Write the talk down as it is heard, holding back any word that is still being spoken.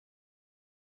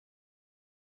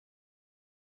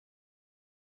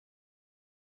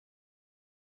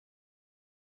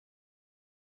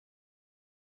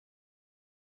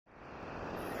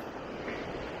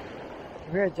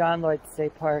We're at John Lloyd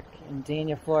State Park in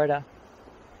Dania, Florida.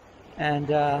 And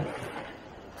the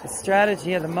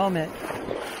strategy of the moment,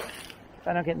 if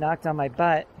I don't get knocked on my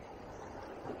butt,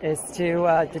 is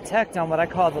to detect on what I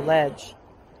call the ledge,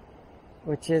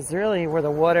 which is really where the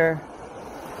water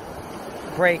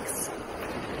breaks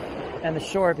and the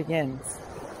shore begins.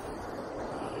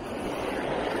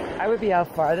 I would be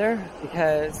out farther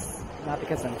not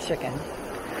because I'm chicken.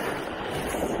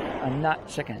 I'm not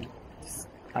chicken.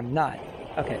 I'm not.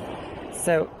 Okay.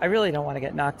 So I really don't want to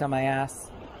get knocked on my ass.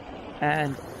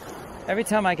 And every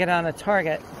time I get on a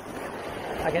target,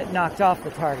 I get knocked off the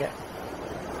target.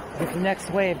 Because the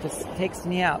next wave just takes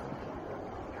me out.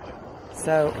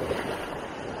 So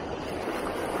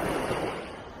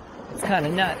it's kind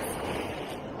of nuts.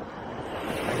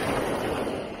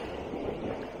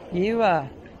 You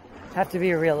have to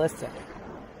be realistic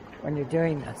when you're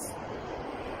doing this.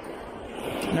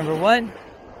 Number one,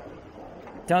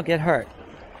 don't get hurt.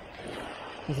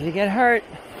 Because if you get hurt,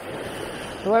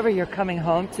 whoever you're coming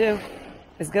home to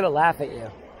is going to laugh at you.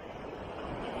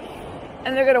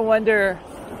 And they're going to wonder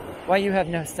why you have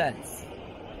no sense.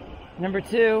 Number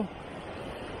two,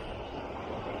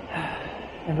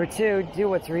 do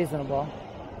what's reasonable.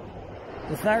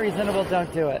 If it's not reasonable,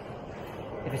 don't do it.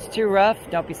 If it's too rough,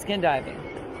 don't be skin diving.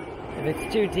 If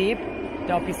it's too deep,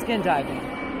 don't be skin diving.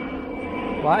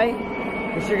 Why?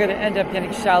 Because you're going to end up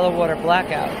getting shallow water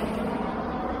blackout.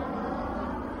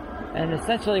 And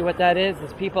essentially what that is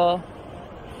people,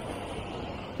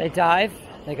 they dive,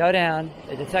 they go down,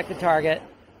 they detect the target,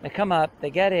 they come up, they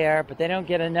get air, but they don't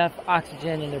get enough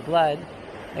oxygen in their blood.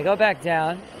 They go back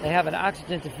down, they have an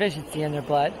oxygen deficiency in their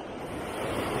blood.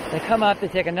 They come up, they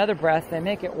take another breath, they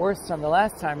make it worse from the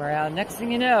last time around. Next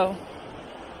thing you know,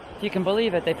 if you can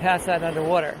believe it, they pass out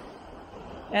underwater.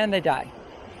 And they die.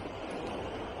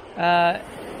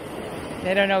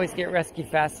 They don't always get rescued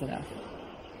fast enough.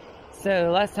 So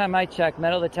the last time I checked,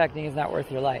 metal detecting is not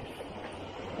worth your life.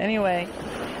 Anyway,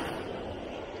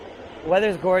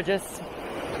 weather's gorgeous.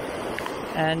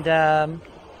 And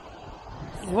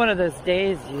this is one of those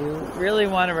days you really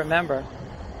want to remember.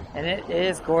 And it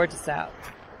is gorgeous out.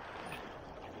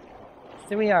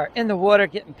 So we are in the water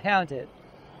getting pounded.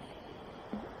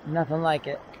 Nothing like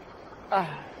it.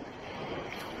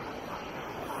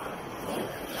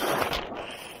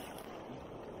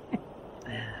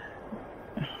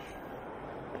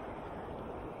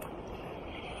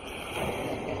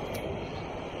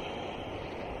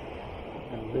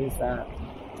 Lose that.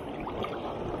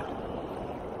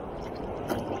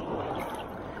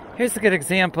 Here's a good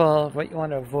example of what you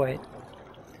want to avoid.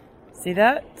 See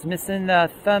that? It's missing the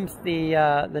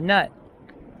the nut.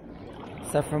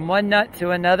 So from one nut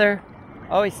to another,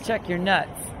 always check your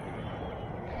nuts.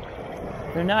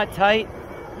 If they're not tight,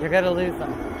 you're going to lose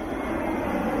them.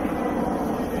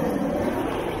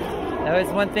 That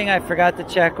was one thing I forgot to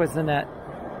check was the nut.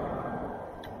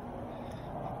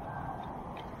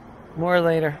 More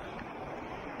later.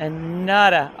 And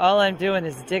nada. All I'm doing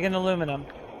is digging aluminum.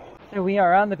 So we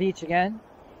are on the beach again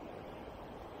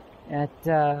at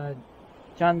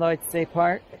John Lloyd State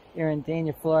Park here in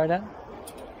Dania, Florida.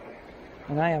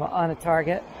 And I am on a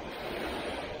target.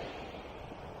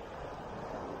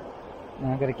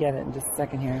 And I'm going to get it in just a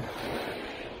second here.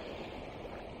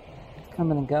 It's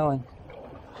coming and going.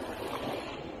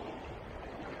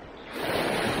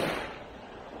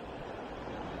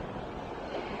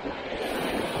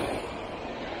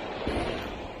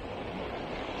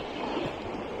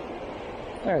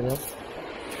 There it is.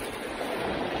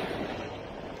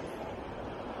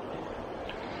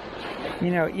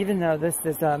 You know, even though this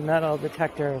is a metal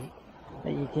detector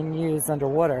that you can use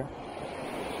underwater,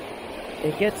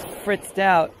 it gets fritzed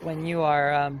out when you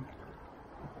are,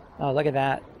 oh, look at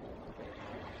that.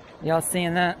 Y'all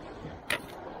seeing that?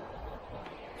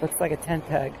 Looks like a tent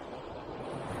peg.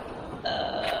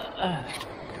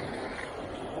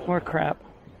 More crap.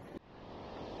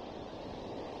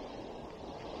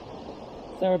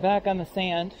 So we're back on the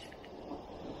sand.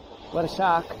 What a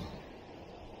shock.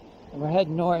 And we're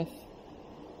heading north.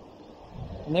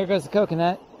 And there goes the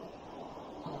coconut.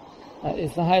 That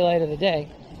is the highlight of the day.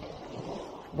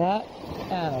 That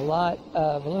and a lot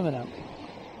of aluminum.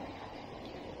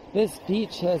 This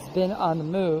beach has been on the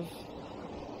move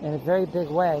in a very big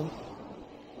way.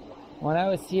 When I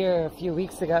was here a few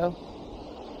weeks ago,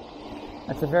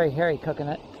 that's a very hairy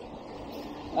coconut.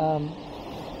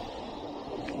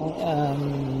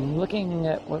 Looking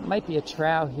at what might be a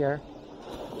trow here.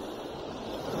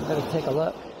 I'm going to take a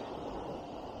look.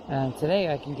 And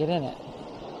today I can get in it.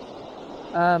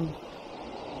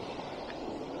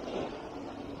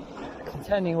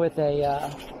 Contending with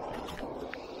a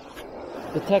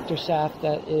detector shaft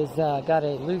that is got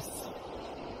a loose,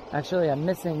 actually a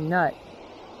missing nut,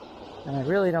 and I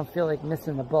really don't feel like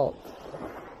missing the bolt.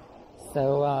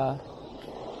 So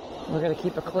we're going to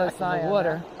keep a close eye on the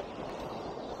water.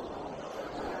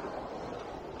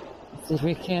 See if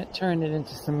we can't turn it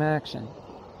into some action.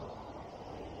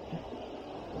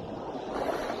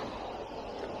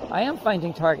 I am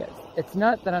finding targets. It's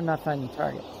not that I'm not finding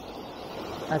targets.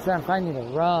 It's that I'm finding the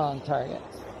wrong targets.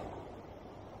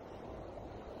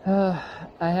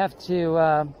 I have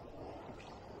to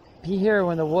be here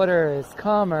when the water is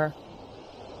calmer.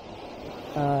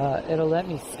 It'll let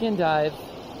me skin dive.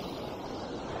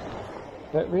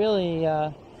 But really,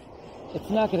 it's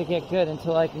not going to get good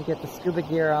until I can get the scuba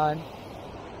gear on.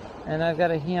 And I've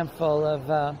got a handful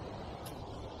of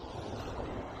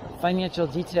financial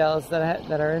details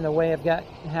that are in the way of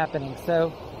happening.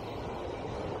 So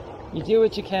you do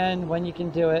what you can when you can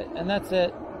do it, and that's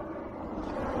it.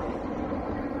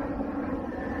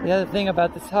 The other thing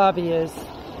about this hobby is,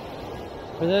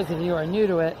 for those of you who are new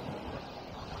to it,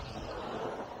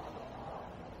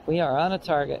 we are on a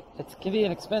target. It can be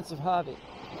an expensive hobby.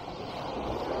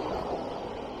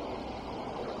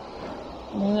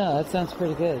 No, that sounds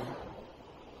pretty good.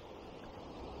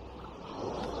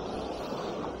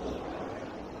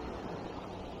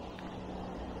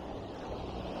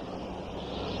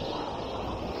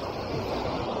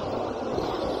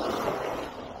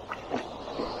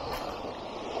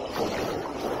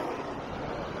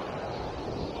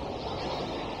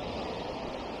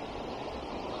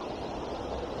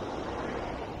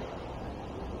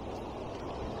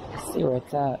 Let's see where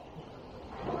it's at.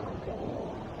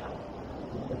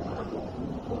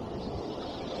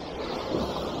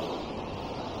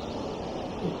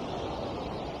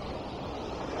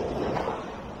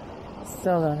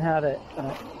 Still don't have it.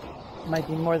 Might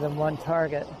be more than one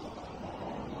target.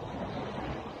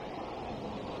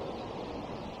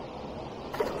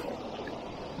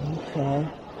 Okay.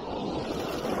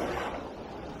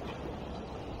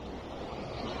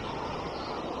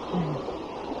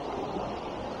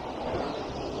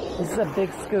 This is a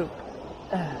big scoop.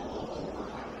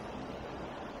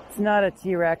 It's not a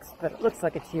T-Rex, but it looks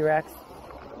like a T-Rex.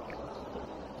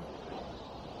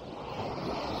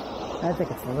 I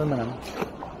think it's aluminum.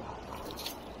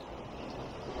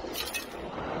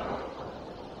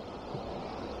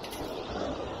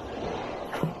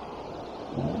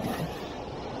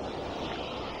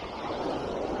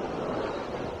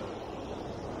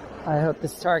 I hope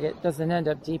this target doesn't end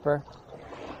up deeper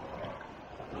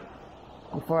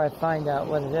before I find out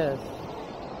what it is.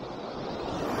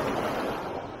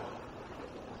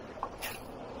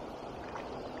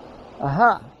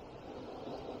 Aha!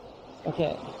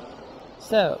 Okay.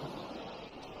 So,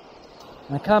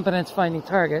 my competence finding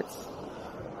targets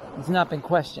has not been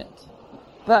questioned,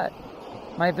 but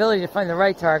my ability to find the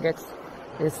right targets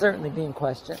is certainly being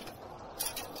questioned.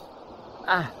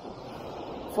 Ah,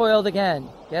 foiled again.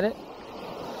 Get it?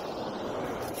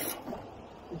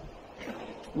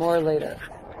 More later.